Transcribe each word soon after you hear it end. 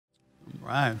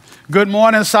Right. Good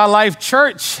morning, Sci Life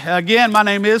Church. Again, my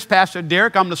name is Pastor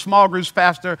Derrick. I'm the small groups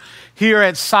pastor here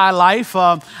at Sci Life.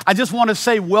 I just want to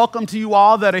say welcome to you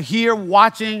all that are here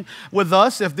watching with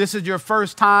us. If this is your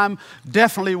first time,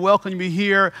 definitely welcome you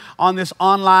here on this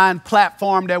online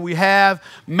platform that we have.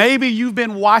 Maybe you've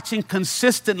been watching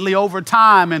consistently over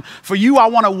time, and for you, I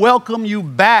want to welcome you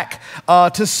back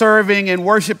to serving and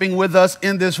worshiping with us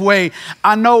in this way.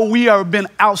 I know we have been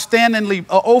outstandingly,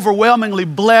 overwhelmingly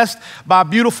blessed by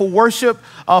beautiful worship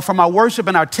from our worship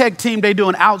and our tech team. They do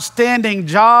an outstanding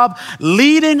job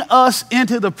leading us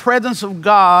into the presence of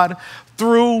God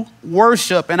through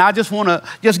worship. And I just want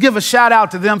to give a shout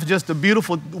out to them for just the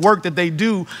beautiful work that they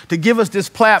do to give us this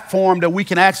platform that we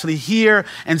can actually hear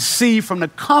and see from the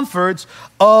comforts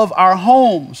of our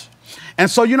homes. And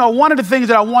so, one of the things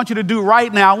that I want you to do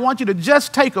right now, I want you to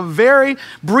just take a very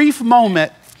brief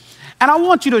moment and I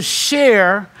want you to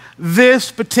share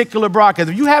this particular broadcast.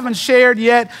 If you haven't shared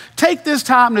yet, take this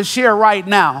time to share right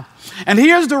now. And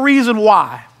here's the reason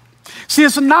why. See,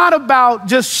 it's not about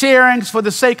just sharing for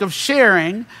the sake of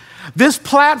sharing. This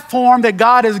platform that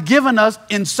God has given us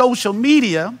in social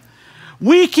media,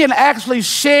 we can actually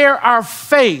share our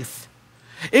faith.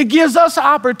 It gives us an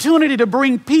opportunity to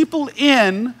bring people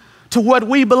in to what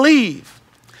we believe.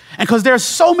 And because there's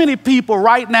so many people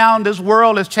right now in this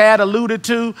world, as Chad alluded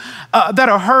to, that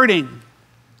are hurting.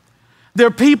 There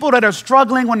are people that are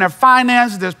struggling with their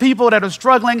finances. There's people that are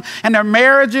struggling in their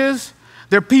marriages.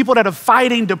 There are people that are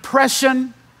fighting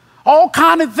depression, all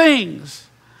kinds of things.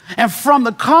 And from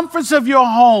the comforts of your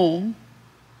home,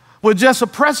 with just a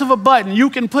press of a button, you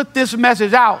can put this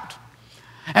message out.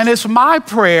 And it's my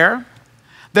prayer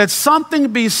that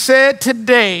something be said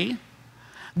today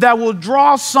that will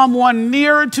draw someone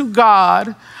nearer to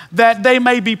God, that they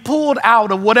may be pulled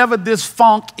out of whatever this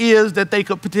funk is that they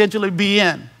could potentially be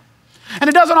in. And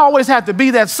it doesn't always have to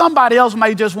be that. Somebody else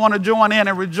may just want to join in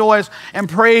and rejoice and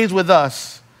praise with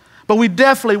us. But we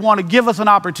definitely want to give us an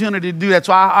opportunity to do that.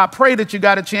 So I pray that you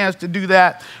got a chance to do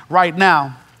that right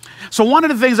now. So one of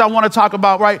the things I want to talk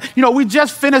about, we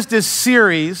just finished this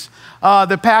series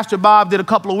that Pastor Bob did a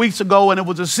couple of weeks ago, and it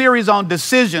was a series on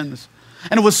decisions.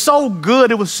 And it was so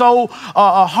good. It was so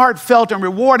heartfelt and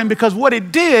rewarding because what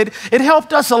it did, it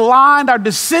helped us align our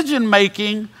decision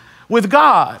making with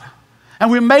God. And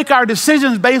we make our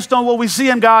decisions based on what we see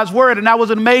in God's word. And that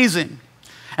was amazing.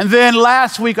 And then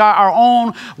last week, our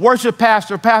own worship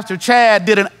pastor, Pastor Chad,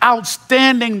 did an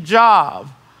outstanding job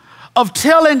of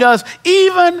telling us,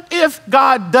 even if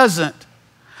God doesn't,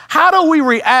 how do we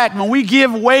react when we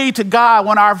give way to God,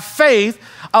 when our faith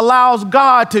allows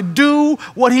God to do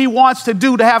what he wants to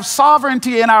do, to have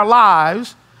sovereignty in our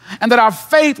lives, and that our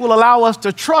faith will allow us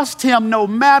to trust him no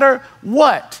matter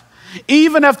what,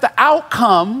 even if the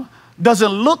outcome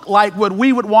doesn't look like what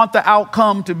we would want the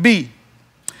outcome to be.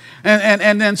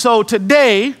 And so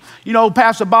today,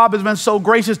 Pastor Bob has been so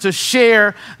gracious to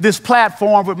share this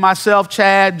platform with myself,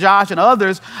 Chad, Josh, and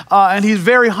others, and he's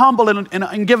very humble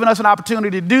in giving us an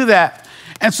opportunity to do that.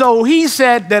 And so he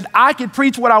said that I could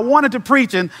preach what I wanted to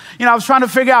preach. And, I was trying to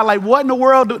figure out, what in the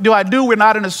world do I do? We're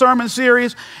not in a sermon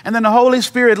series. And then the Holy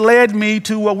Spirit led me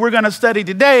to what we're going to study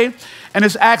today, and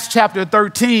it's Acts chapter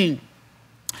 13.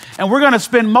 And we're going to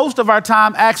spend most of our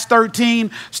time, Acts 13,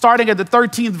 starting at the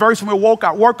 13th verse, and we'll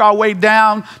work our way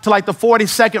down to the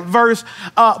 42nd verse.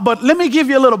 But let me give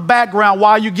you a little background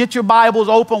while you get your Bibles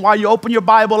open, while you open your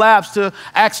Bible apps to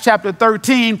Acts chapter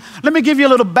 13. Let me give you a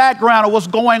little background of what's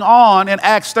going on in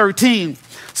Acts 13.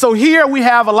 So here we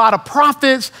have a lot of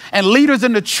prophets and leaders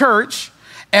in the church,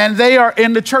 and they are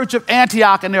in the church of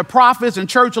Antioch, and they're prophets and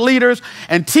church leaders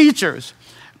and teachers.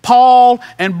 Paul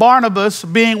and Barnabas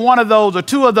being one of those, or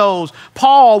two of those.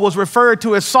 Paul was referred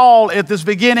to as Saul at this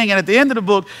beginning, and at the end of the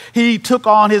book, he took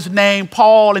on his name,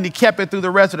 Paul, and he kept it through the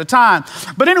rest of the time.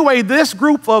 But anyway, this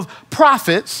group of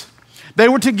prophets, they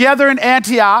were together in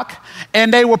Antioch,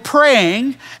 and they were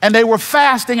praying, and they were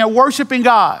fasting and worshiping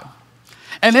God.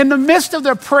 And in the midst of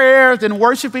their prayers and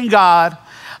worshiping God,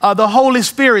 the Holy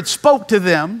Spirit spoke to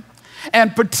them,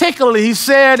 and particularly he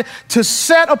said, to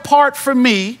set apart for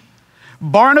me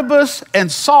Barnabas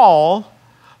and Saul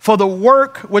for the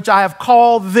work which I have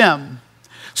called them.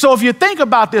 So if you think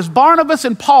about this, Barnabas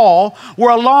and Paul were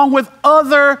along with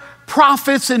other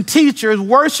prophets and teachers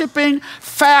worshiping,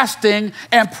 fasting,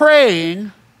 and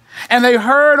praying, and they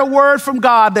heard a word from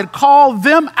God that called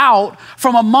them out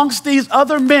from amongst these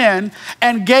other men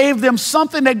and gave them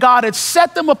something that God had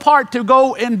set them apart to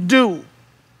go and do.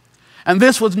 And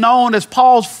this was known as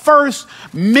Paul's first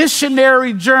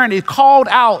missionary journey, called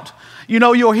out you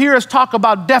know, you'll hear us talk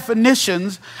about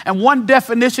definitions, and one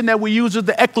definition that we use is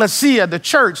the ecclesia, the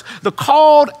church, the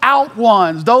called out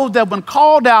ones, those that have been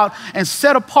called out and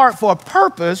set apart for a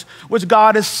purpose which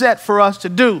God has set for us to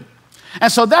do.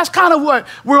 And so that's kind of what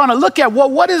we're going to look at. Well,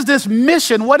 what is this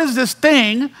mission? What is this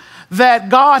thing that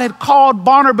God had called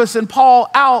Barnabas and Paul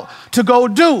out to go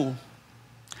do?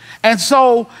 And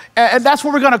so and that's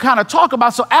what we're going to kind of talk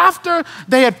about. So after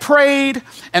they had prayed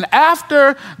and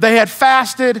after they had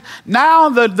fasted, now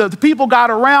the people got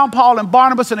around Paul and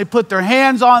Barnabas and they put their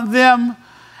hands on them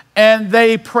and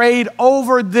they prayed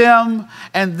over them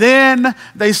and then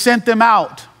they sent them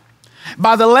out.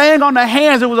 By the laying on the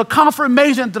hands, it was a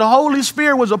confirmation that the Holy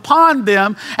Spirit was upon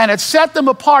them and had set them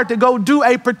apart to go do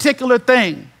a particular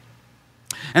thing.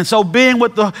 And so being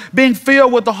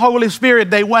filled with the Holy Spirit,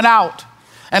 they went out.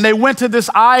 And they went to this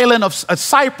island of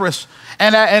Cyprus,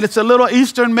 and it's a little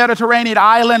Eastern Mediterranean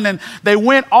island, and they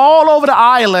went all over the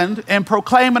island and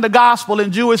proclaiming the gospel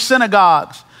in Jewish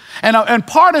synagogues. And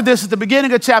part of this, at the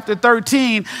beginning of chapter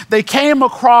 13, they came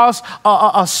across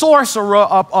a sorcerer,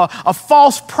 a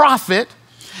false prophet,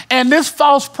 and this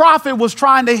false prophet was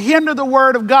trying to hinder the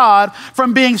word of God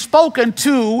from being spoken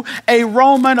to a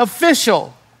Roman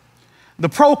official, the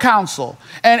proconsul.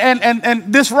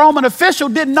 And this Roman official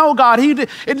didn't know God.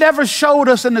 It never showed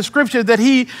us in the scripture that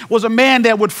he was a man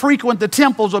that would frequent the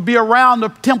temples or be around the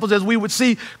temples as we would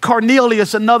see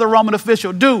Cornelius, another Roman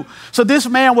official, do. So this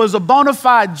man was a bona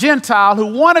fide Gentile who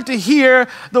wanted to hear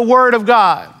the word of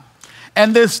God.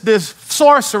 And this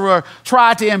sorcerer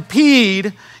tried to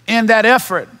impede in that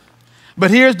effort.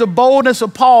 But here's the boldness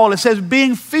of Paul. It says,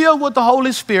 being filled with the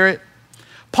Holy Spirit,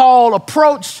 Paul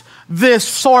approached this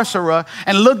sorcerer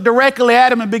and looked directly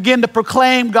at him and began to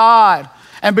proclaim God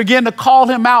and begin to call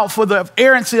him out for the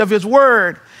errancy of his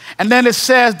word. And then it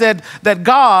says that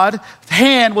God's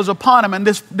hand was upon him, and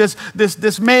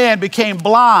this man became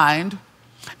blind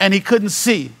and he couldn't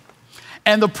see.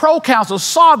 And the proconsul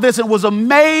saw this and was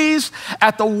amazed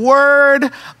at the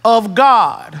word of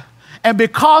God. And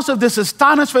because of this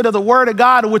astonishment of the word of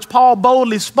God, which Paul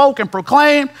boldly spoke and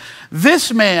proclaimed,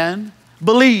 this man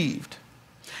believed.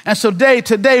 And so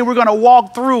today we're going to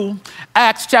walk through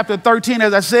Acts chapter 13,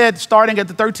 as I said, starting at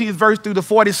the 13th verse through the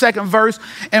 42nd verse,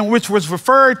 and which was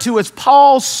referred to as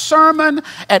Paul's sermon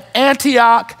at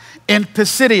Antioch in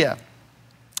Pisidia.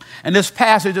 And this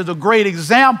passage is a great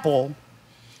example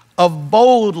of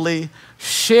boldly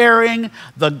sharing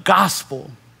the gospel.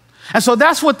 And so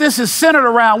that's what this is centered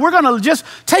around. We're going to just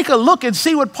take a look and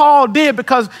see what Paul did,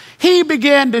 because he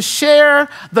began to share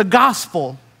the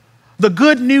gospel, the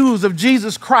good news of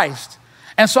Jesus Christ.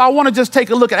 And so I want to just take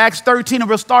a look at Acts 13, and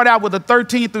we'll start out with the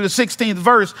 13th through the 16th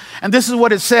verse. And this is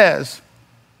what it says.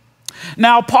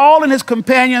 Now Paul and his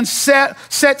companions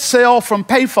set sail from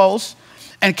Paphos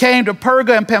and came to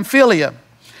Perga and Pamphylia.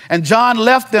 And John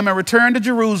left them and returned to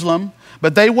Jerusalem,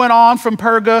 but they went on from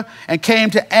Perga and came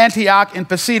to Antioch in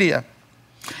Pisidia.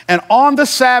 And on the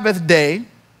Sabbath day,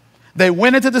 they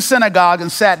went into the synagogue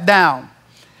and sat down.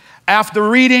 After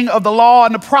reading of the law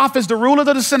and the prophets, the rulers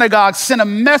of the synagogue sent a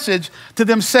message to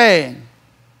them saying,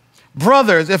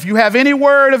 brothers, if you have any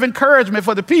word of encouragement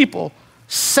for the people,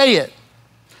 say it.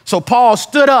 So Paul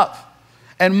stood up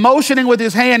and motioning with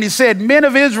his hand, he said, men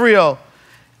of Israel,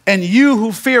 and you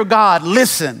who fear God,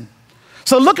 listen.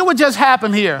 So look at what just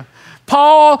happened here.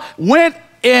 Paul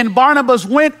and Barnabas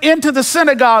went into the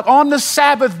synagogue on the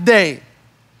Sabbath day,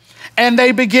 and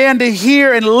they began to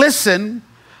hear and listen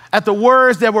at the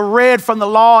words that were read from the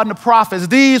law and the prophets.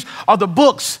 These are the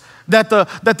books that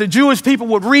the Jewish people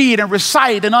would read and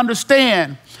recite and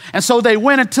understand. And so they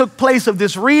went and took place of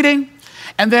this reading.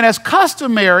 And then, as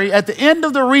customary, at the end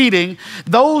of the reading,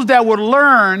 those that were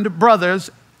learned brothers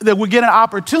that would get an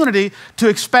opportunity to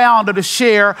expound or to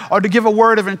share or to give a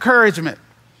word of encouragement,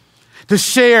 to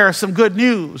share some good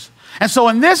news. And so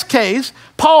in this case,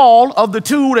 Paul, of the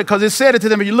two, because it said it to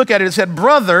them, and you look at it, it said,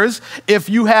 brothers, if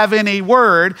you have any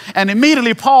word. And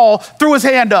immediately Paul threw his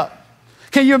hand up.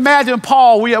 Can you imagine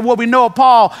Paul, what we know of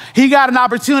Paul, he got an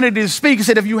opportunity to speak. He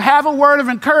said, if you have a word of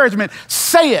encouragement,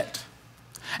 say it.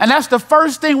 And that's the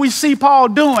first thing we see Paul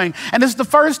doing. And it's the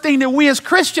first thing that we as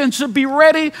Christians should be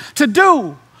ready to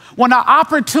do. When our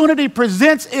opportunity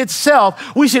presents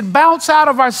itself, we should bounce out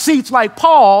of our seats like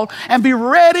Paul and be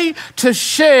ready to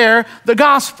share the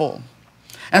gospel.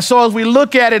 And so as we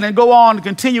look at it and go on to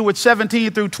continue with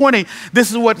 17 through 20,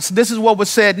 this is what was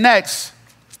said next.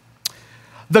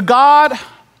 The God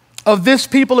of this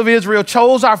people of Israel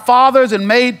chose our fathers and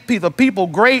made the people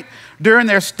great during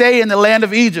their stay in the land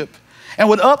of Egypt. And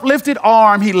with uplifted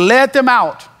arm, he led them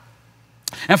out.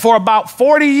 And for about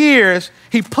 40 years,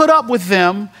 he put up with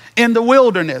them in the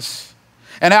wilderness.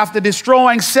 And after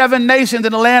destroying 7 nations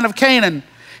in the land of Canaan,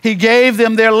 he gave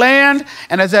them their land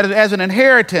and as an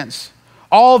inheritance.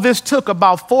 All this took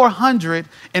about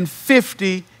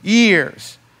 450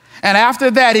 years. And after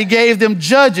that, he gave them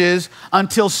judges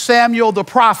until Samuel the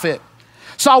prophet.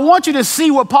 So I want you to see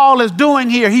what Paul is doing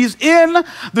here. He's in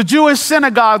the Jewish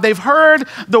synagogue. They've heard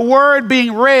the word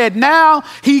being read. Now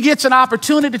he gets an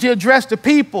opportunity to address the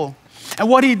people. And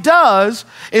what he does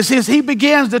is he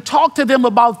begins to talk to them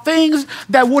about things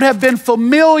that would have been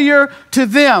familiar to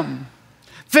them.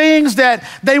 Things that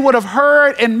they would have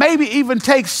heard and maybe even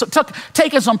taken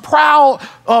some proud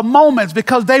moments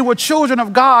because they were children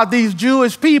of God, these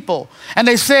Jewish people. And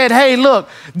they said, hey, look,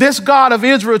 this God of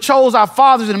Israel chose our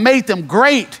fathers and made them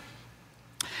great.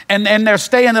 And they're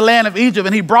staying in the land of Egypt,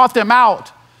 and he brought them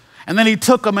out. And then he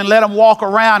took them and let them walk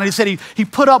around. And he said he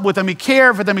put up with them, he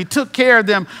cared for them, he took care of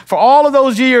them for all of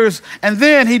those years. And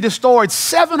then he destroyed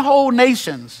 7 whole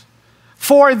nations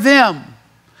for them.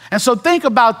 And so think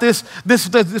about this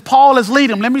Paul is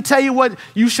leading. Let me tell you what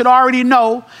you should already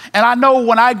know. And I know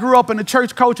when I grew up in the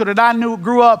church culture that I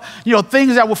grew up,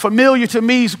 things that were familiar to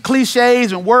me,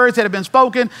 cliches and words that have been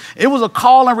spoken. It was a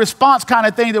call and response kind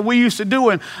of thing that we used to do.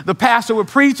 And the pastor would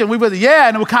preach and we would,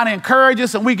 and it would kind of encourage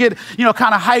us and we get,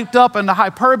 kind of hyped up and the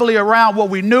hyperbole around what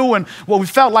we knew and what we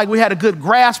felt like we had a good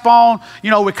grasp on.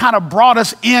 It kind of brought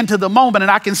us into the moment.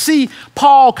 And I can see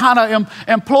Paul kind of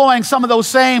employing some of those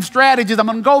same strategies. I'm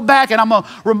going to go back and I'm going to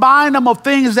remind them of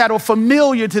things that are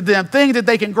familiar to them, things that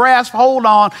they can grasp hold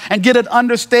on and get an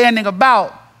understanding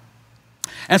about.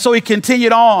 And so he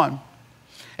continued on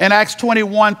in Acts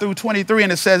 21 through 23,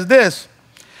 and it says this: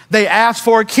 they asked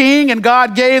for a king, and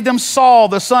God gave them Saul,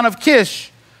 the son of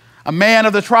Kish, a man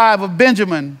of the tribe of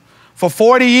Benjamin, for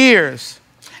 40 years.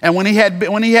 And when he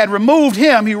had removed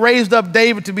him, he raised up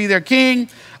David to be their king,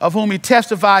 of whom he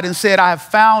testified and said, I have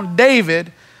found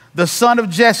David, the son of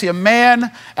Jesse, a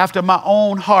man after my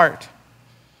own heart.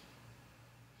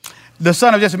 The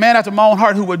son of Jesse, a man after my own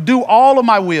heart, who would do all of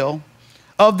my will.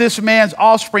 Of this man's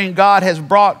offspring, God has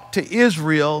brought to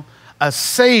Israel a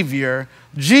Savior,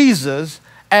 Jesus,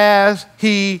 as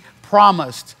he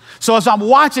promised. So as I'm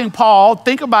watching Paul,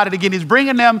 think about it again. He's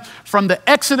bringing them from the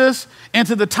Exodus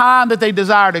into the time that they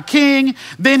desired a king.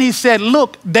 Then he said,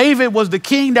 look, David was the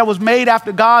king that was made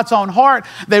after God's own heart.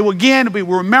 We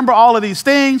remember all of these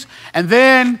things. And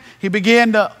then he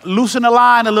began to loosen the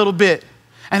line a little bit.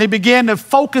 And he began to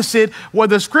focus it where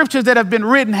the scriptures that have been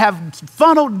written have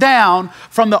funneled down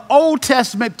from the Old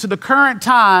Testament to the current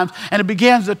times. And it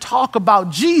begins to talk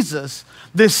about Jesus,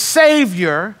 this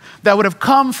Savior that would have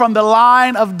come from the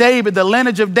line of David, the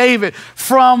lineage of David,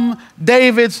 from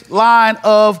David's line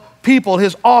of people,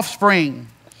 his offspring.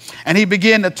 And he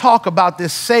began to talk about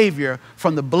this Savior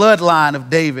from the bloodline of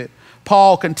David.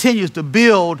 Paul continues to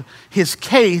build his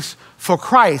case for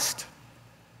Christ.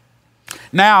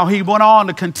 Now he went on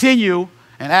to continue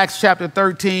in Acts chapter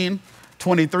 13,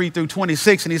 23 through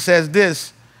 26, and he says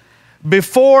this: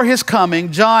 before his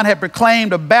coming, John had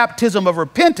proclaimed a baptism of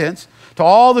repentance to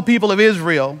all the people of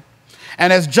Israel.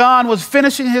 And as John was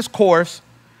finishing his course,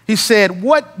 he said,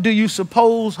 what do you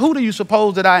suppose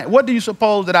that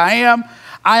I am?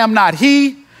 I am not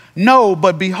he. No,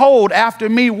 but behold, after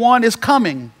me one is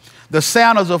coming, the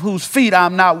sandals of whose feet I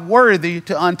am not worthy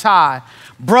to untie.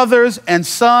 Brothers and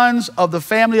sons of the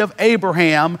family of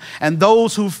Abraham and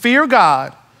those who fear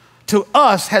God, to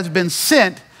us has been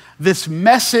sent this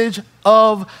message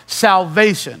of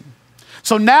salvation.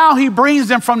 So now he brings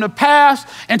them from the past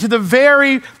into the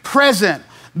very present.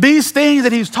 These things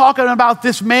that he's talking about,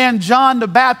 this man, John the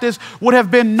Baptist, would have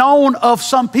been known of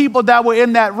some people that were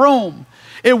in that room.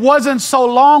 It wasn't so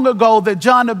long ago that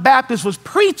John the Baptist was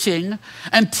preaching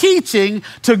and teaching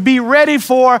to be ready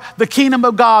for the kingdom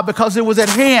of God because it was at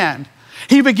hand.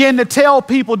 He began to tell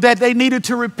people that they needed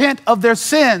to repent of their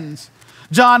sins.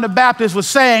 John the Baptist was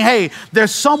saying, hey,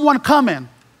 there's someone coming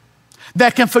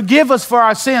that can forgive us for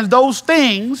our sins. Those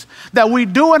things that we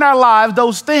do in our lives,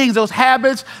 those things, those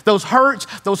habits, those hurts,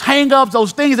 those hang-ups,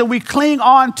 those things that we cling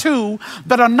on to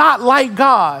that are not like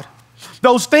God.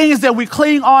 Those things that we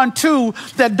cling on to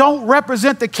that don't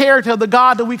represent the character of the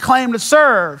God that we claim to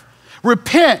serve.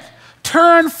 Repent,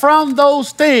 turn from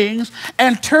those things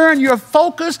and turn your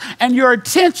focus and your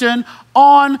attention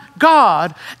on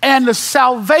God and the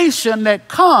salvation that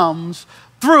comes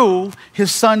through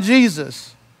his son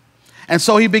Jesus. And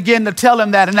so he began to tell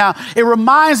him that. And now it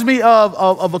reminds me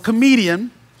of a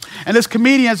comedian, and this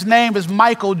comedian's name is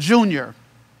Michael Jr.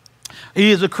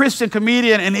 He is a Christian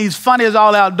comedian, and he's funny as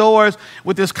all outdoors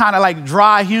with this kind of like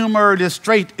dry humor, it's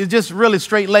just really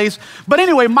straight laced. But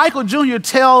anyway, Michael Jr.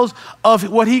 tells of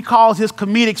what he calls his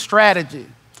comedic strategy.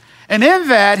 And in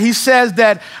that, he says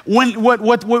that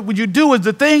what you do is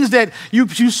the things that you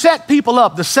set people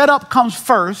up. The setup comes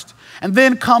first, and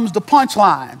then comes the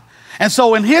punchline. And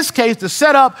so in his case, the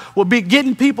setup will be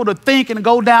getting people to think and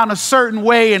go down a certain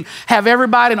way and have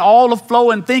everybody in all the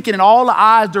flow and thinking and all the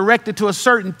eyes directed to a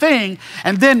certain thing.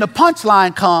 And then the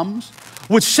punchline comes,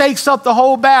 which shakes up the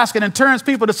whole basket and turns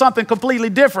people to something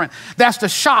completely different. That's the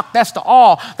shock, that's the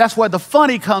awe, that's where the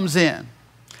funny comes in.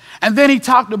 And then he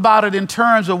talked about it in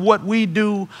terms of what we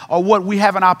do or what we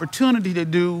have an opportunity to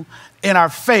do in our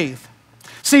faith.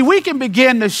 See, we can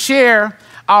begin to share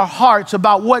our hearts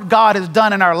about what God has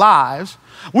done in our lives.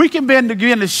 We can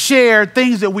begin to share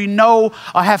things that we know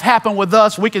have happened with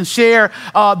us. We can share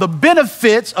the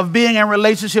benefits of being in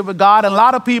relationship with God. And a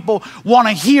lot of people want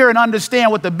to hear and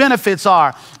understand what the benefits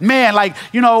are. Man, like,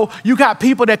 you got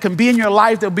people that can be in your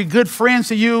life. They'll be good friends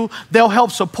to you. They'll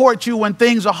help support you when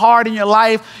things are hard in your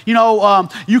life.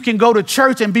 You can go to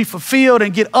church and be fulfilled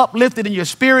and get uplifted and your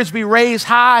spirits be raised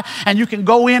high. And you can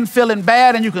go in feeling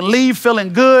bad and you can leave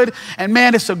feeling good. And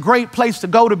man, it's a great place to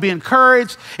go to be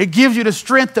encouraged. It gives you the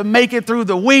strength to make it through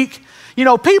the week.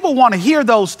 People want to hear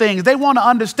those things. They want to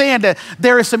understand that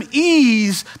there is some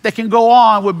ease that can go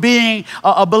on with being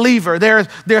a believer.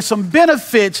 There's some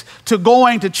benefits to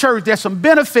going to church. There's some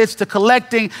benefits to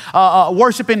collecting,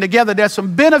 worshiping together. There's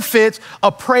some benefits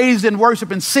of praise and worship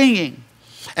and singing.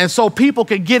 And so people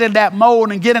can get in that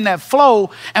mode and get in that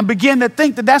flow and begin to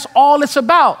think that that's all it's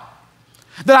about.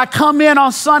 That I come in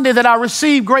on Sunday, that I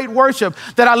receive great worship,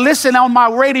 that I listen on my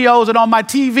radios and on my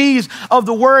TVs of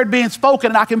the word being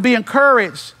spoken, and I can be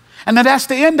encouraged. And then that's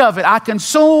the end of it. I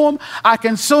consume,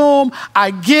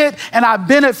 I get, and I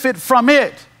benefit from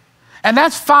it. And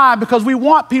that's fine because we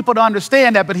want people to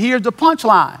understand that. But here's the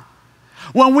punchline.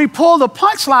 When we pull the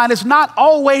punchline, it's not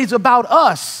always about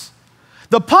us.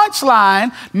 The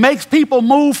punchline makes people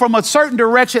move from a certain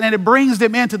direction and it brings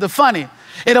them into the funny.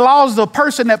 It allows the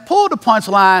person that pulled the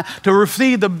punchline to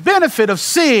receive the benefit of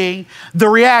seeing the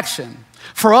reaction.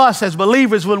 For us as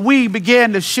believers, when we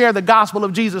begin to share the gospel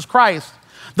of Jesus Christ,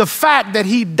 the fact that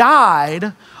he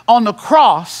died on the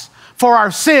cross for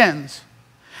our sins,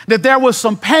 that there was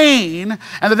some pain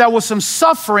and that there was some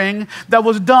suffering that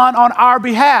was done on our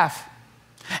behalf.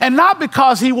 And not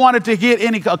because he wanted to get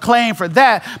any acclaim for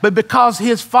that, but because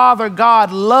his Father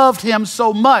God loved him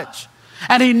so much.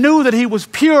 And he knew that he was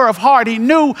pure of heart. He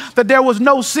knew that there was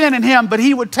no sin in him, but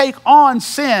he would take on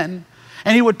sin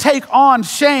and he would take on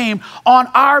shame on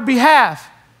our behalf.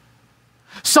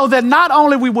 So that not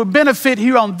only we would benefit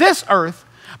here on this earth,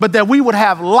 but that we would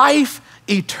have life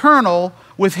eternal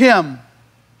with him.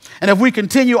 And if we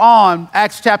continue on,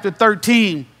 Acts chapter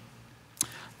 13,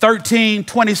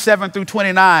 27 through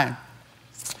 29.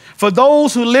 For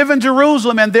those who live in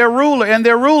Jerusalem and their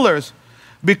rulers,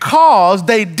 because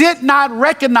they did not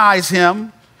recognize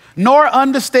him, nor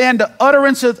understand the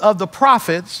utterances of the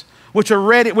prophets, which are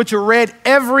read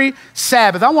every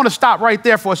Sabbath. I want to stop right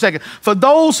there for a second. For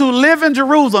those who live in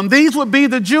Jerusalem, these would be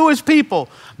the Jewish people,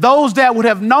 those that would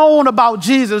have known about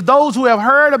Jesus, those who have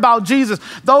heard about Jesus,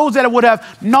 those that would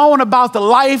have known about the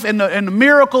life and the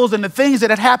miracles and the things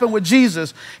that had happened with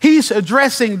Jesus. He's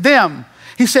addressing them.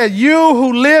 He said, you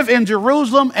who live in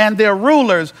Jerusalem and their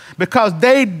rulers, because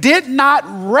they did not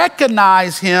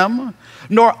recognize him,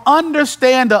 nor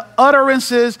understand the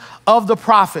utterances of the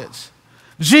prophets.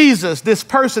 Jesus, this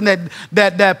person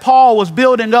that Paul was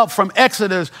building up from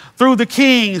Exodus through the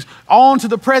Kings on to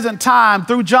the present time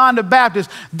through John the Baptist,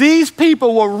 these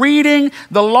people were reading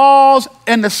the laws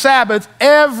and the Sabbath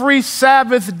every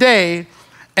Sabbath day,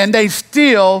 and they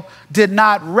still did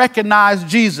not recognize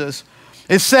Jesus.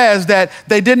 It says that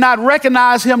they did not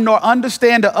recognize him nor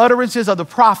understand the utterances of the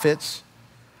prophets,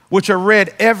 which are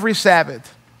read every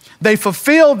Sabbath. They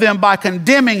fulfilled them by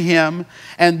condemning him,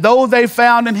 and though they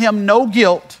found in him no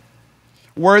guilt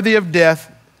worthy of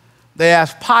death, they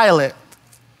asked Pilate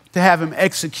to have him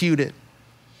executed.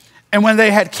 And when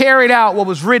they had carried out what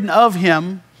was written of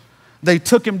him, they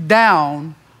took him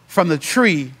down from the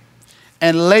tree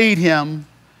and laid him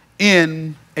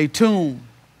in a tomb.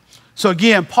 So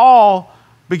again, Paul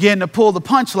began to pull the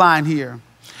punchline here.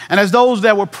 And as those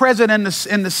that were present in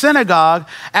the synagogue,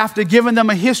 after giving them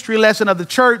a history lesson of the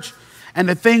church and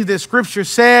the things that Scripture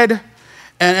said,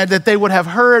 and that they would have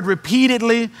heard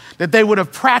repeatedly, that they would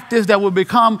have practiced, that would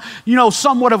become,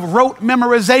 somewhat of rote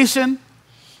memorization.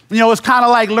 It's kind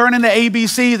of like learning the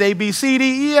ABCs, A, B, C,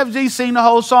 D, E, F, G, sing the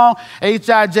whole song, H,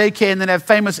 I, J, K, and then that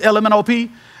famous LMNOP.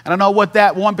 I don't know what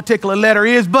that one particular letter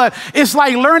is, but it's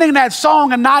like learning that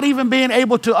song and not even being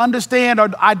able to understand or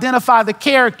identify the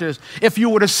characters if you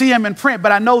were to see them in print.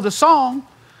 But I know the song.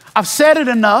 I've said it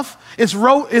enough.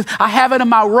 I have it in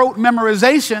my rote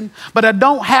memorization, but I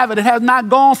don't have it. It has not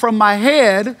gone from my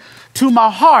head to my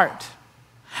heart.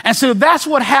 And so that's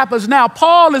what happens now.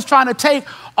 Paul is trying to take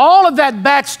all of that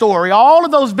backstory, all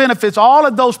of those benefits, all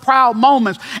of those proud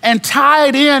moments, and tie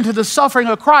it into the suffering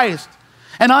of Christ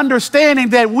and understanding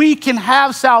that we can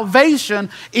have salvation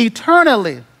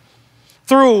eternally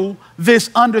through this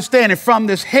understanding, from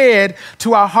this head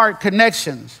to our heart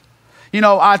connections. You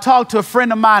know, I talked to a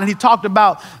friend of mine, and he talked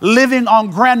about living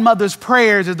on grandmother's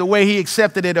prayers is the way he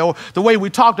accepted it, or the way we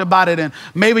talked about it, and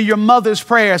maybe your mother's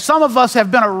prayers. Some of us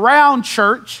have been around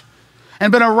church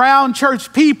and been around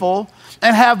church people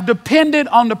and have depended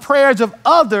on the prayers of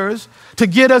others to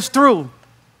get us through.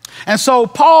 And so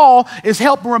Paul is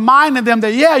helping reminding them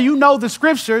that, yeah, you know the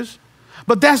scriptures,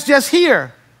 but that's just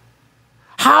here.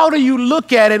 How do you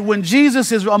look at it when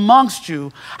Jesus is amongst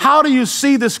you? How do you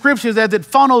see the scriptures as it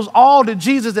funnels all to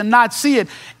Jesus and not see it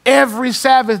every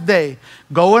Sabbath day?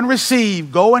 Go and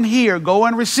receive, go and hear, go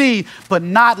and receive, but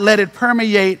not let it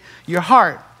permeate your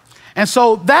heart. And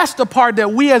so that's the part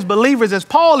that we as believers, as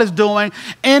Paul is doing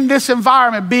in this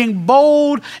environment, being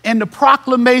bold in the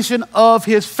proclamation of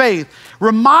his faith,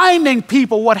 reminding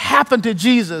people what happened to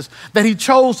Jesus, that he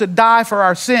chose to die for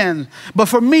our sins. But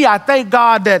for me, I thank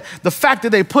God that the fact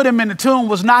that they put him in the tomb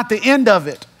was not the end of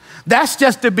it. That's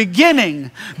just the beginning,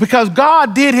 because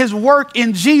God did his work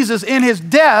in Jesus in his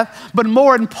death, but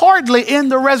more importantly, in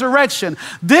the resurrection.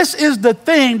 This is the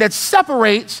thing that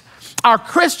separates our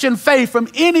Christian faith from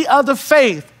any other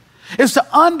faith, is to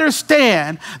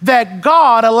understand that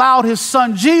God allowed his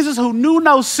son Jesus, who knew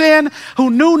no sin,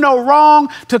 who knew no wrong,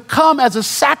 to come as a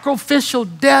sacrificial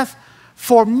death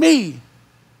for me,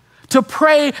 to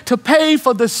pay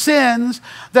for the sins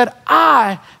that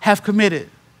I have committed,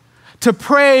 to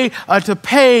pay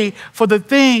for the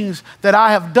things that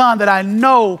I have done that I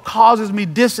know causes me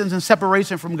distance and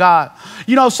separation from God.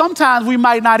 You know, sometimes we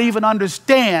might not even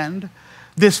understand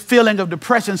this feeling of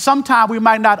depression. Sometimes we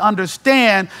might not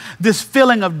understand this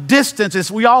feeling of distance.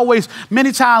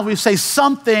 Many times we say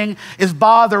something is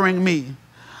bothering me.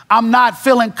 I'm not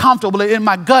feeling comfortable. In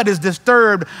my gut is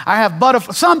disturbed. I have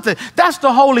butterflies, something. That's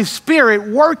the Holy Spirit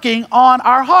working on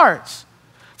our hearts.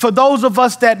 For those of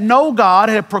us that know God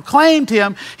and have proclaimed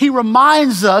him, he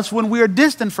reminds us when we are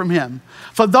distant from him.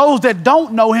 For those that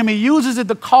don't know him, he uses it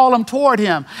to call them toward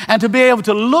him and to be able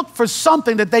to look for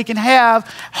something that they can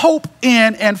have hope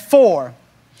in and for.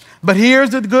 But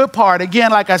here's the good part.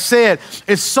 Again, like I said,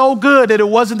 it's so good that it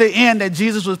wasn't the end that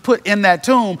Jesus was put in that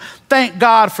tomb. Thank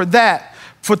God for that.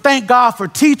 Thank God for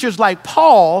teachers like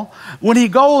Paul, when he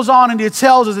goes on and he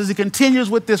tells us as he continues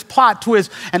with this plot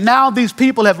twist, and now these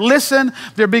people have listened,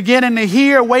 they're beginning to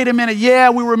hear, wait a minute,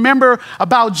 yeah, we remember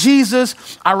about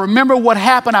Jesus. I remember what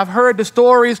happened. I've heard the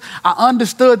stories. I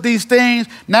understood these things.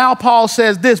 Now Paul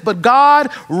says this, but God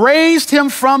raised him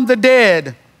from the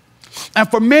dead. And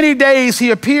for many days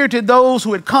he appeared to those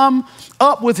who had come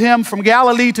up with him from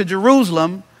Galilee to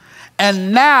Jerusalem,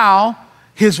 and now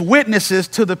his witnesses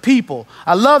to the people.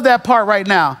 I love that part right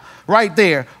now, right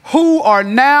there. Who are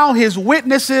now his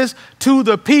witnesses to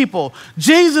the people.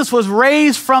 Jesus was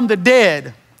raised from the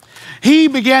dead. He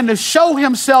began to show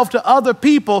himself to other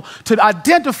people to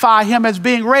identify him as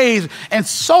being raised. And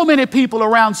so many people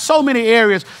around so many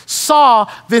areas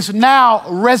saw this now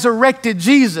resurrected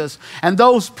Jesus. And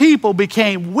those people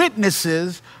became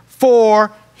witnesses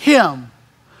for him.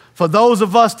 For those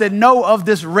of us that know of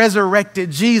this resurrected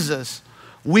Jesus,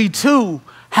 we too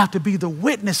have to be the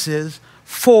witnesses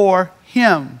for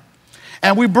him.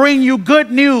 And we bring you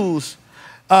good news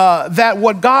that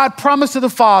what God promised to the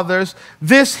fathers,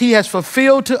 this he has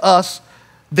fulfilled to us,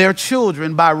 their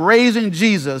children, by raising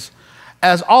Jesus,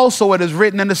 as also it is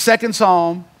written in the second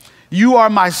Psalm, you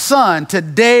are my son,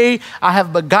 today I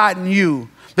have begotten you.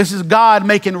 This is God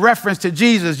making reference to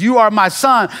Jesus. You are my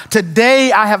son,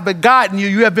 today I have begotten you.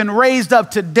 You have been raised up,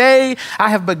 today I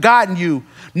have begotten you.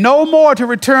 No more to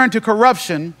return to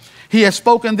corruption. He has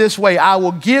spoken this way. I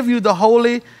will give you the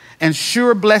holy and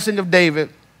sure blessing of David.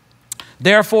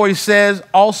 Therefore, he says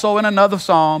also in another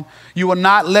psalm, you will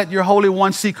not let your Holy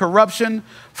One see corruption.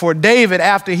 For David,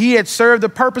 after he had served the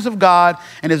purpose of God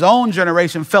in his own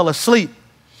generation, fell asleep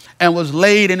and was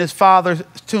laid in his father's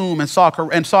tomb and saw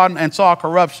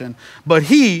corruption. But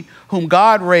he whom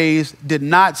God raised did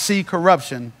not see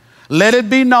corruption. Let it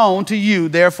be known to you,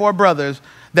 therefore, brothers,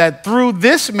 that through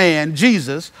this man,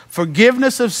 Jesus,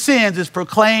 forgiveness of sins is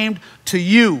proclaimed to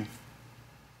you.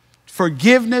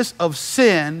 Forgiveness of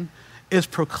sin is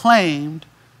proclaimed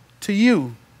to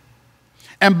you.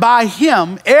 And by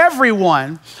him,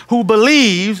 everyone who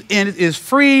believes in it is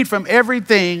freed from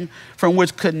everything from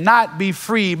which could not be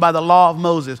freed by the law of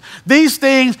Moses. These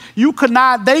things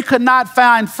they could not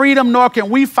find freedom, nor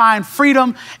can we find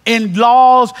freedom in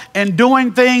laws and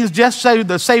doing things just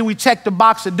to say we check the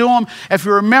box to do them. If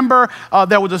you remember,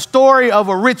 there was a story of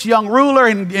a rich young ruler,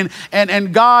 and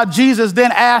Jesus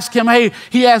then asked him,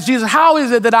 he asked Jesus, how is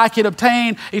it that I can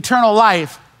obtain eternal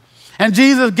life? And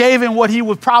Jesus gave him what he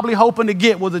was probably hoping to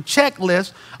get, was a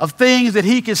checklist of things that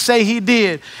he could say he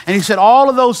did. And he said, all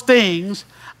of those things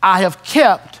I have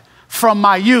kept from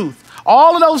my youth.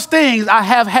 All of those things I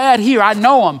have had here. I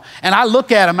know them, and I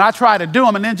look at them, and I try to do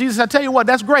them. And then Jesus said, I tell you what,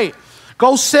 that's great.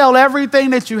 Go sell everything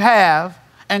that you have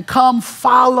and come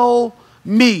follow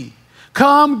me.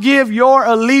 Come give your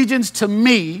allegiance to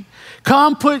me.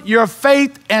 Come put your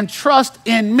faith and trust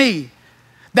in me.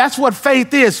 That's what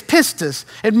faith is, pistis.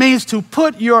 It means to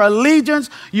put your allegiance,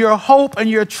 your hope, and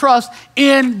your trust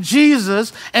in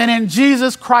Jesus and in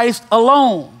Jesus Christ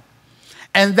alone.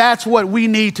 And that's what we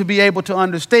need to be able to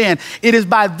understand. It is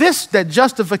by this that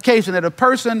justification, that a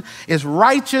person is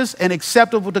righteous and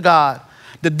acceptable to God.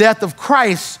 The death of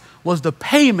Christ was the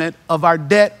payment of our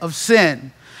debt of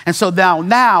sin. And so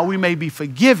now we may be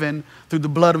forgiven through the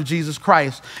blood of Jesus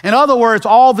Christ. In other words,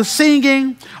 all the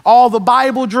singing, all the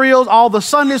Bible drills, all the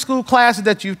Sunday school classes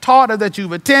that you've taught or that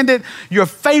you've attended, your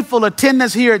faithful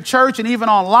attendance here at church and even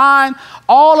online,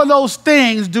 all of those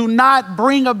things do not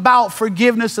bring about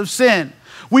forgiveness of sin.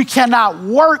 We cannot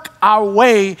work our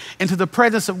way into the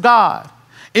presence of God.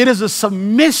 It is a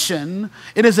submission,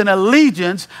 it is an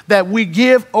allegiance that we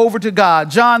give over to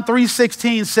God. John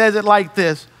 3:16 says it like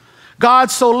this: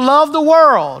 God so loved the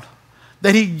world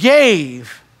that he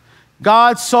gave.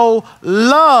 God so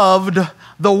loved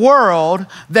the world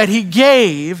that he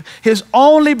gave his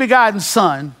only begotten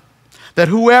son, that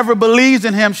whoever believes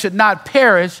in him should not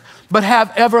perish, but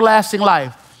have everlasting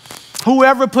life.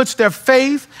 Whoever puts their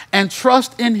faith and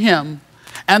trust in him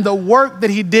and the work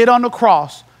that he did on the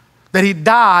cross, that he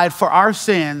died for our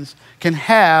sins, can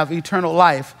have eternal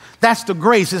life. That's the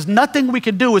grace. There's nothing we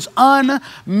can do. It's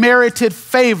unmerited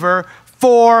favor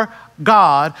for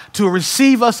God to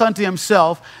receive us unto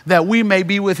himself, that we may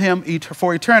be with him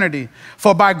for eternity.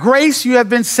 For by grace you have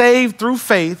been saved through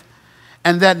faith,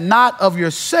 and that not of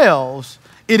yourselves.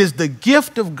 It is the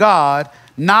gift of God,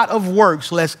 not of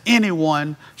works, lest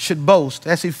anyone should boast.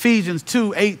 That's Ephesians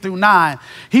 2:8-9.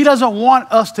 He doesn't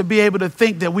want us to be able to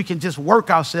think that we can just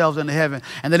work ourselves into heaven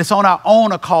and that it's on our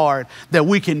own accord that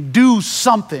we can do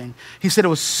something. He said it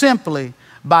was simply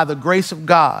by the grace of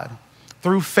God,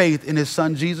 through faith in his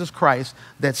son, Jesus Christ,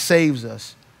 that saves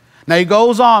us. Now he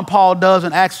goes on, Paul does,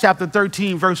 in Acts chapter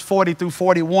 13, verse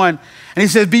 40-41. And he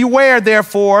says, beware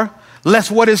therefore, lest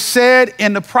what is said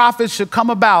in the prophets should come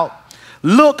about.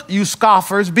 Look, you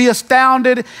scoffers, be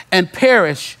astounded and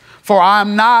perish. For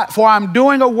I'm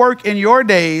doing a work in your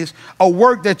days, a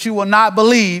work that you will not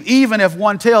believe, even if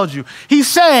one tells you. He's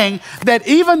saying that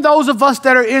even those of us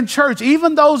that are in church,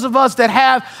 even those of us that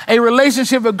have a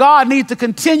relationship with God, need to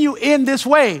continue in this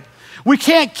way. We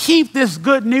can't keep this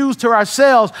good news to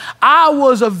ourselves. I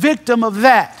was a victim of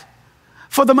that.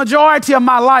 For the majority of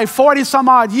my life, 40 some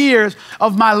odd years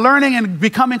of my learning and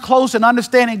becoming close and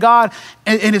understanding God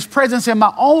and his presence in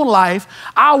my own life,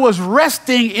 I was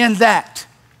resting in that.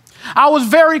 I was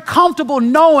very comfortable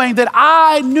knowing that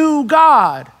I knew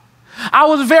God. I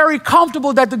was very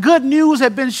comfortable that the good news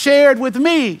had been shared with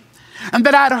me, and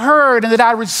that I'd heard and that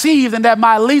I received, and that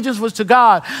my allegiance was to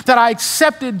God, that I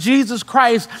accepted Jesus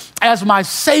Christ as my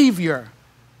Savior.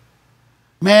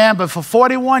 Man, but for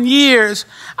 41 years,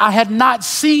 I had not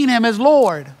seen him as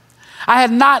Lord. I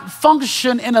had not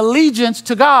functioned in allegiance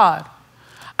to God.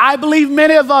 I believe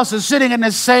many of us are sitting in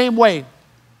the same way.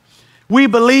 We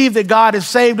believe that God has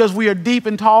saved us. We are deep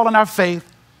and tall in our faith,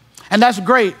 and that's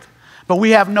great. But we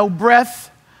have no breadth,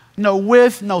 no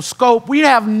width, no scope. We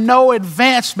have no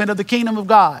advancement of the kingdom of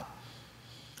God.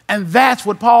 And that's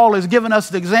what Paul has given us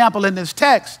the example in this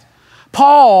text.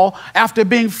 Paul, after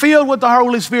being filled with the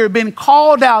Holy Spirit, being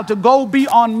called out to go be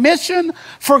on mission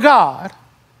for God,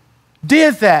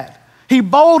 did that. He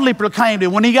boldly proclaimed it.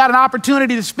 When he got an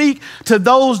opportunity to speak to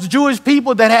those Jewish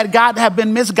people that have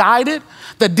been misguided,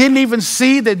 that didn't even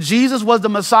see that Jesus was the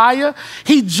Messiah,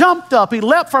 he jumped up, he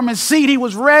leapt from his seat. He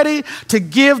was ready to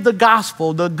give the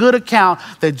gospel, the good account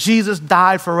that Jesus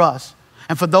died for us.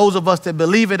 And for those of us that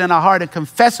believe it in our heart and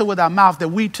confess it with our mouth, that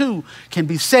we too can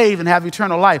be saved and have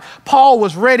eternal life. Paul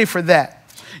was ready for that.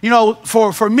 You know,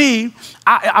 for me,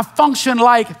 I functioned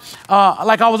like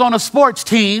I was on a sports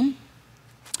team.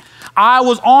 I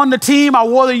was on the team. I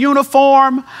wore the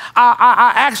uniform.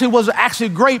 I actually was a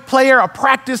great player, a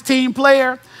practice team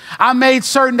player. I made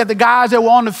certain that the guys that were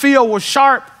on the field were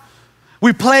sharp.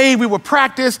 We played, we would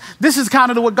practice. This is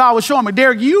kind of what God was showing me.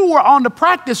 Derrick, you were on the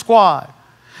practice squad.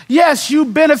 Yes, you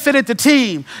benefited the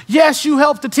team. Yes, you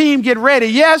helped the team get ready.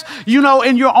 Yes,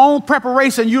 in your own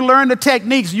preparation, you learned the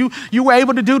techniques. You were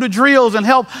able to do the drills and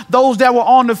help those that were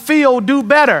on the field do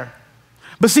better.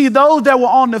 But see, those that were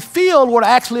on the field were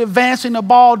actually advancing the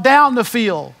ball down the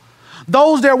field.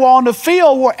 Those that were on the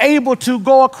field were able to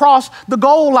go across the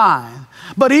goal line.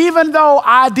 But even though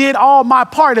I did all my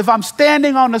part, if I'm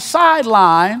standing on the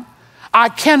sideline, I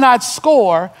cannot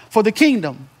score for the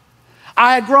kingdom.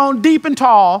 I had grown deep and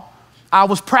tall. I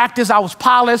was practiced, I was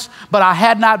polished, but I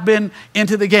had not been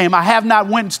into the game. I have not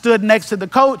went and stood next to the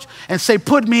coach and say,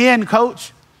 put me in,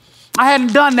 coach. I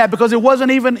hadn't done that because it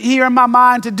wasn't even here in my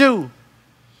mind to do.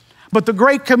 But the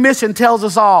Great Commission tells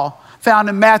us all, found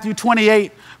in Matthew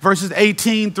 28, verses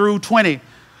 18 through 20.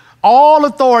 All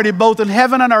authority, both in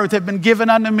heaven and earth, have been given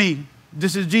unto me.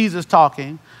 This is Jesus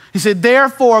talking. He said,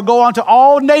 therefore, go unto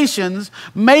all nations,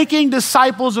 making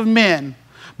disciples of men,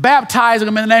 baptizing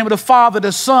them in the name of the Father,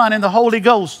 the Son, and the Holy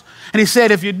Ghost. And he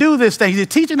said, if you do this thing, he's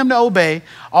teaching them to obey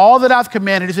all that I've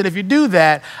commanded. He said, if you do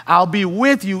that, I'll be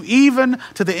with you even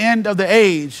to the end of the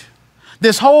age.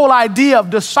 This whole idea of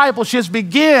discipleship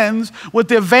begins with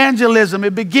the evangelism.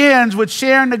 It begins with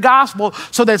sharing the gospel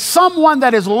so that someone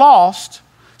that is lost,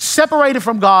 separated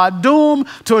from God, doomed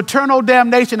to eternal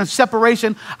damnation and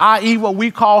separation, i.e. what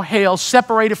we call hell,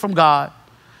 separated from God,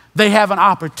 they have an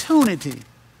opportunity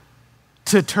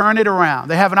to turn it around.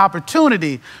 They have an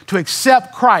opportunity to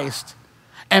accept Christ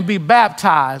and be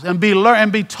baptized and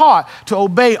be taught to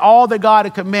obey all that God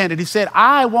had commanded. He said,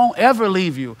 I won't ever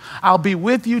leave you. I'll be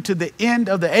with you to the end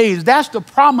of the age. That's the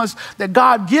promise that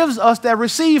God gives us that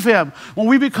receive him. When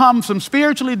we become some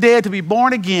spiritually dead to be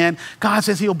born again, God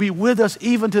says he'll be with us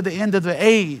even to the end of the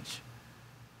age.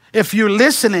 If you're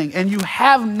listening and you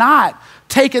have not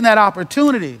taken that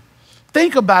opportunity,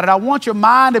 think about it. I want your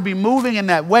mind to be moving in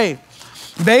that way.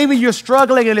 Maybe you're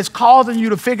struggling and it's causing you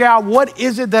to figure out what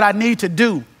is it that I need to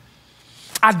do.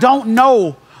 I don't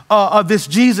know of this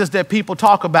Jesus that people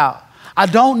talk about. I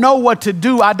don't know what to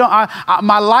do.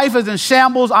 My life is in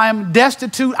shambles. I am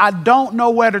destitute. I don't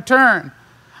know where to turn.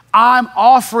 I'm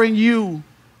offering you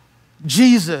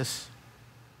Jesus.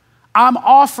 I'm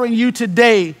offering you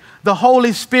today the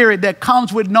Holy Spirit that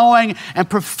comes with knowing and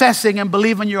professing and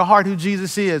believing in your heart who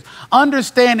Jesus is.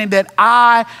 Understanding that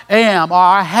I am, or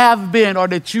I have been, or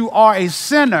that you are a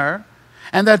sinner,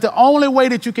 and that the only way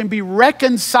that you can be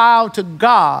reconciled to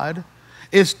God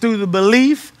is through the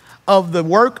belief of the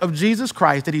work of Jesus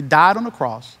Christ, that he died on the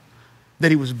cross,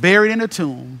 that he was buried in a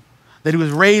tomb, that he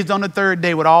was raised on the third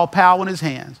day with all power in his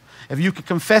hands. If you can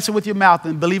confess it with your mouth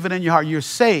and believe it in your heart, you're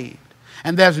saved.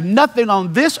 And there's nothing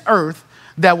on this earth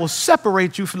that will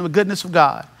separate you from the goodness of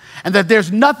God. And that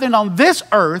there's nothing on this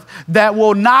earth that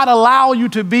will not allow you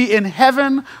to be in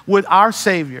heaven with our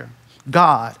Savior,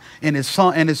 God, and his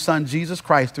Son, Jesus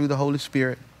Christ, through the Holy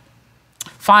Spirit.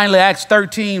 Finally, Acts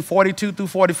 13, 42 through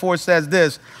 44 says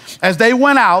this: as they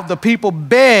went out, the people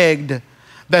begged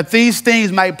that these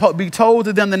things might be told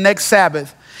to them the next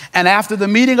Sabbath. And after the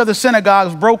meeting of the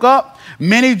synagogues broke up,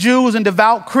 many Jews and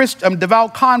devout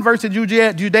converts to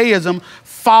Judaism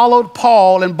followed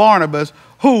Paul and Barnabas,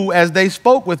 who, as they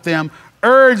spoke with them,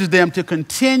 urged them to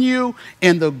continue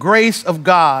in the grace of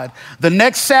God. The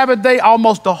next Sabbath day,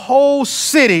 almost the whole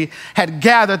city had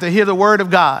gathered to hear the word of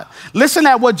God. Listen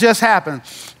at what just happened.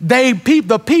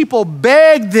 The people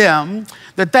begged them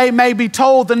that they may be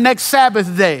told the next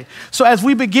Sabbath day. So as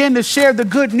we begin to share the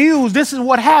good news, this is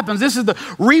what happens. This is the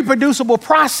reproducible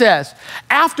process.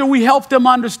 After we help them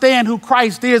understand who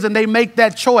Christ is and they make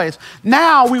that choice,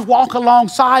 now we walk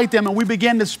alongside them and we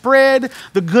begin to spread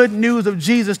the good news of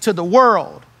Jesus to the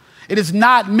world. It is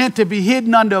not meant to be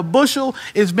hidden under a bushel.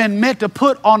 It's been meant to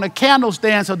put on a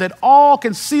candlestand so that all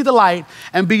can see the light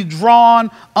and be drawn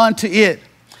unto it.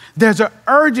 There's an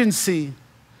urgency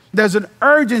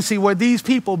where these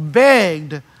people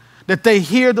begged that they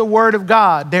hear the word of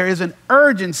God. There is an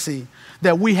urgency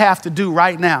that we have to do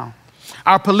right now.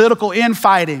 Our political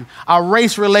infighting, our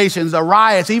race relations, the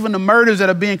riots, even the murders that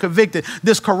are being convicted,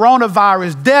 this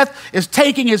coronavirus, death is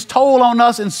taking its toll on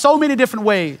us in so many different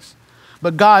ways.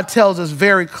 But God tells us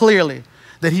very clearly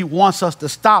that he wants us to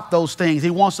stop those things. He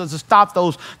wants us to stop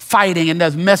those fighting and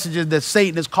those messages that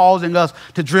Satan is causing us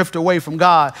to drift away from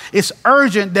God. It's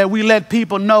urgent that we let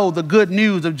people know the good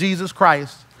news of Jesus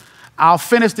Christ. I'll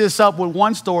finish this up with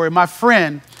one story. My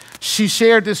friend, she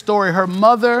shared this story. Her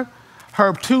mother,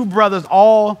 her two brothers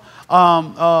all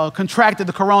contracted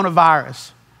the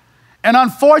coronavirus. And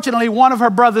unfortunately, one of her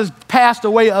brothers passed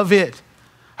away of it.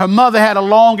 Her mother had a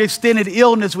long extended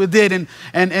illness with it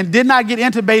and did not get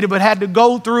intubated, but had to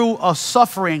go through a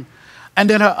suffering. And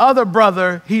then her other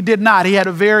brother, he did not. He had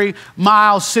a very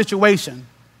mild situation.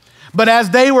 But as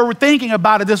they were thinking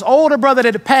about it, this older brother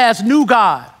that had passed knew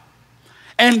God.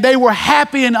 And they were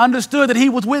happy and understood that he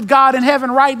was with God in heaven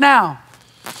right now.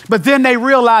 But then they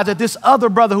realized that this other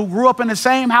brother who grew up in the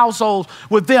same household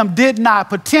with them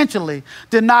potentially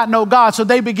did not know God. So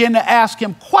they began to ask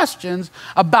him questions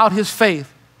about his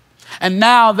faith. And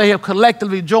now they have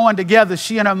collectively joined together,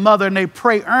 she and her mother, and they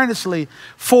pray earnestly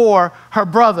for her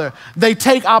brother. They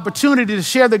take opportunity to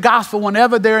share the gospel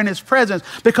whenever they're in his presence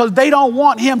because they don't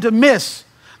want him to miss.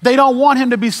 They don't want him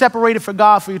to be separated from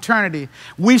God for eternity.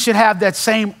 We should have that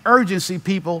same urgency,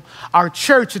 people. Our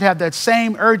church should have that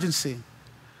same urgency.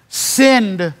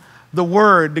 Send the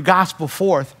word, the gospel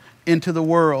forth into the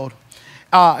world.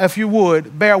 If you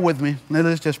would, bear with me.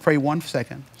 Let's just pray 1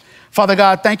 second. Father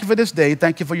God, thank you for this day.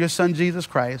 Thank you for your son, Jesus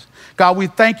Christ. God, we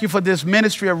thank you for this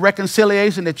ministry of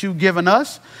reconciliation that you've given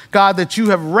us. God, that you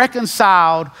have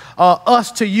reconciled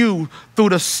us to you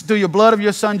through your blood of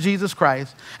your son, Jesus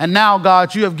Christ. And now,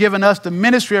 God, you have given us the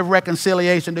ministry of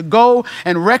reconciliation to go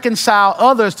and reconcile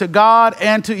others to God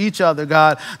and to each other,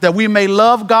 God, that we may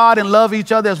love God and love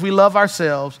each other as we love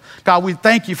ourselves. God, we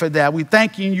thank you for that. We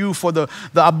thank you for the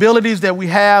abilities that we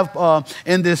have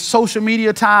in this social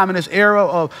media time, in this era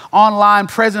of online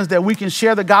presence, that we can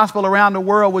share the gospel around the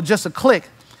world with just a click.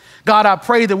 God, I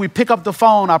pray that we pick up the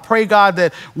phone. I pray, God,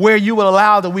 that where you will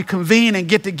allow that we convene and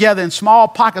get together in small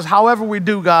pockets, however we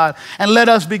do, God, and let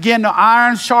us begin to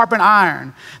iron sharpen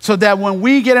iron so that when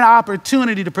we get an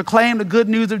opportunity to proclaim the good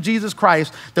news of Jesus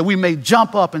Christ, that we may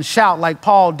jump up and shout like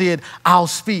Paul did, I'll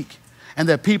speak, and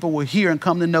that people will hear and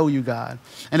come to know you, God.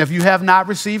 And if you have not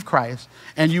received Christ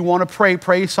and you want to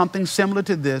pray something similar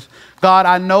to this, God,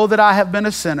 I know that I have been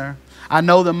a sinner. I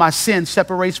know that my sin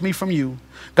separates me from you.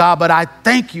 God, but I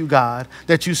thank you, God,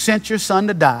 that you sent your son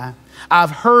to die.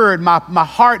 I've heard, my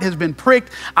heart has been pricked.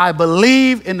 I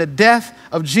believe in the death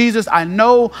of Jesus.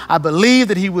 I believe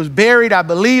that he was buried. I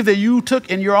believe that you took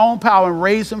in your own power and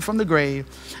raised him from the grave.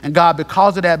 And God,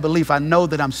 because of that belief, I know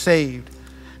that I'm saved.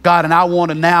 God, and I want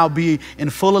to now be in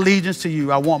full allegiance to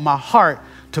you. I want my heart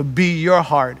to be your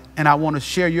heart, and I want to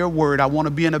share your word. I want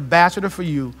to be an ambassador for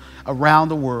you around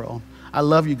the world. I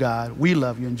love you, God. We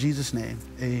love you. In Jesus' name,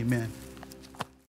 amen.